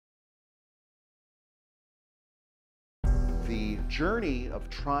journey of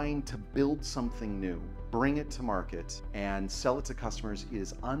trying to build something new, bring it to market, and sell it to customers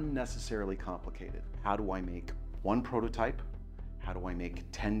is unnecessarily complicated. How do I make one prototype? How do I make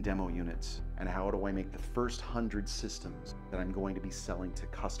 10 demo units? And how do I make the first 100 systems that I'm going to be selling to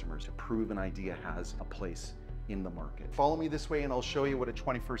customers to prove an idea has a place in the market? Follow me this way and I'll show you what a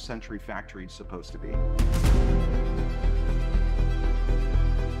 21st century factory is supposed to be.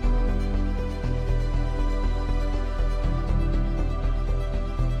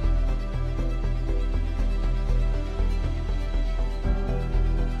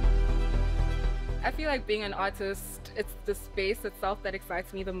 I feel like being an artist, it's the space itself that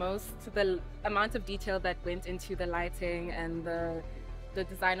excites me the most. The amount of detail that went into the lighting and the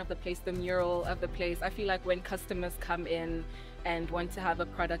design of the place, the mural of the place. I feel like when customers come in and want to have a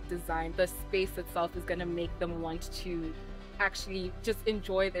product design, the space itself is going to make them want to actually just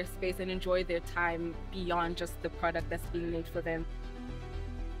enjoy their space and enjoy their time beyond just the product that's being made for them.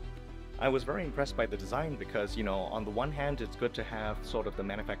 I was very impressed by the design because, you know, on the one hand, it's good to have sort of the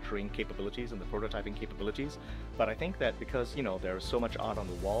manufacturing capabilities and the prototyping capabilities. But I think that because, you know, there's so much art on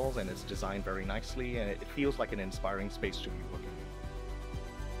the walls and it's designed very nicely and it feels like an inspiring space to be working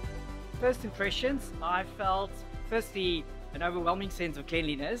in. First impressions, I felt, firstly, an overwhelming sense of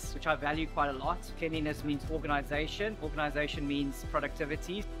cleanliness, which I value quite a lot. Cleanliness means organization. Organization means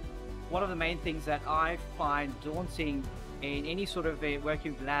productivity. One of the main things that I find daunting in any sort of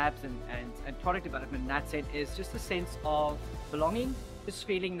working with labs and product development in that sense is just a sense of belonging, this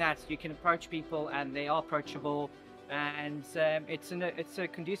feeling that you can approach people and they are approachable, and it's a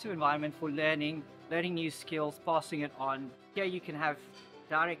conducive environment for learning new skills, passing it on. Here you can have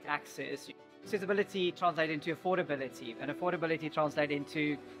direct access. Accessibility translates into affordability, and affordability translates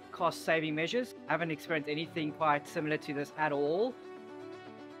into cost-saving measures. I haven't experienced anything quite similar to this at all.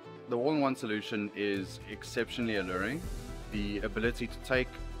 The all-in-one solution is exceptionally alluring. The ability to take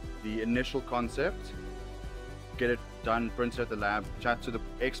the initial concept, get it done, print it at the lab, chat to the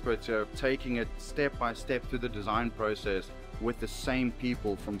experts here, taking it step by step through the design process with the same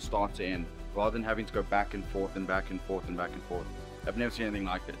people from start to end, rather than having to go back and forth and back and forth and back and forth. I've never seen anything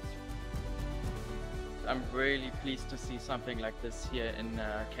like this. I'm really pleased to see something like this here in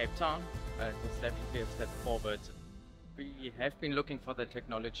Cape Town. It's definitely a step forward. We have been looking for the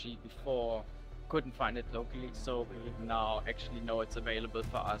technology before, couldn't find it locally, so we now actually know it's available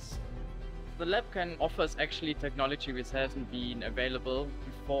for us. The lab can offers actually technology which hasn't been available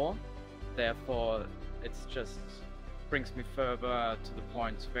before, therefore it's just brings me further to the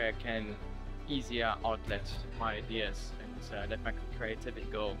point where I can easier outlet my ideas and let my creativity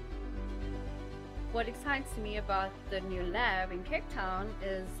go. What excites me about the new lab in Cape Town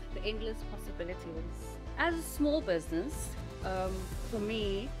is the endless possibilities. As a small business, for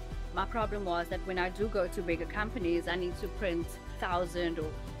me, my problem was that when I do go to bigger companies, I need to print 1,000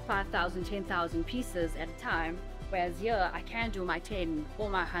 or 5,000, 10,000 pieces at a time. Whereas here, I can do my 10 or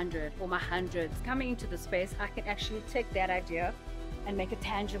my 100 or my hundreds. Coming into the space, I can actually take that idea and make it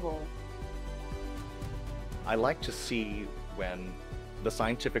tangible. I like to see when the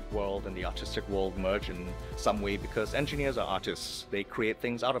scientific world and the artistic world merge in some way, because engineers are artists. They create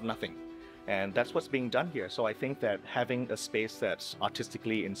things out of nothing. And that's what's being done here. So I think that having a space that's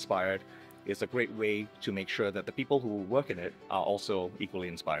artistically inspired is a great way to make sure that the people who work in it are also equally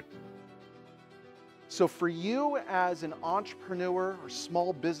inspired. So for you as an entrepreneur or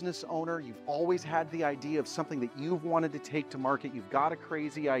small business owner, you've always had the idea of something that you've wanted to take to market. You've got a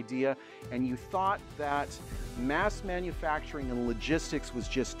crazy idea and you thought that mass manufacturing and logistics was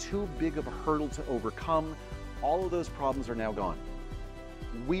just too big of a hurdle to overcome. All of those problems are now gone.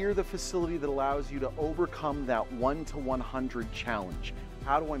 We're the facility that allows you to overcome that 1 to 100 challenge.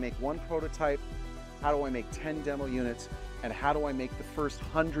 How do I make one prototype? How do I make 10 demo units? And how do I make the first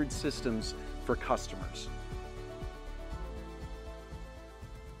 100 systems for customers?